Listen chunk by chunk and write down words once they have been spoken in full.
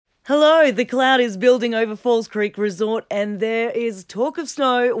Hello, the cloud is building over Falls Creek Resort and there is talk of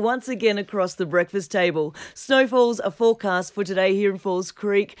snow once again across the breakfast table. Snowfalls are forecast for today here in Falls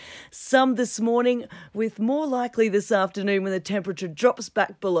Creek. Some this morning, with more likely this afternoon when the temperature drops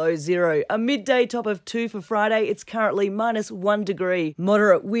back below zero. A midday top of 2 for Friday. It's currently -1 degree.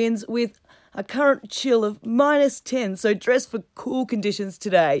 Moderate winds with a current chill of -10, so dress for cool conditions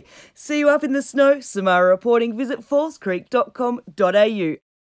today. See you up in the snow. Samara reporting. Visit fallscreek.com.au.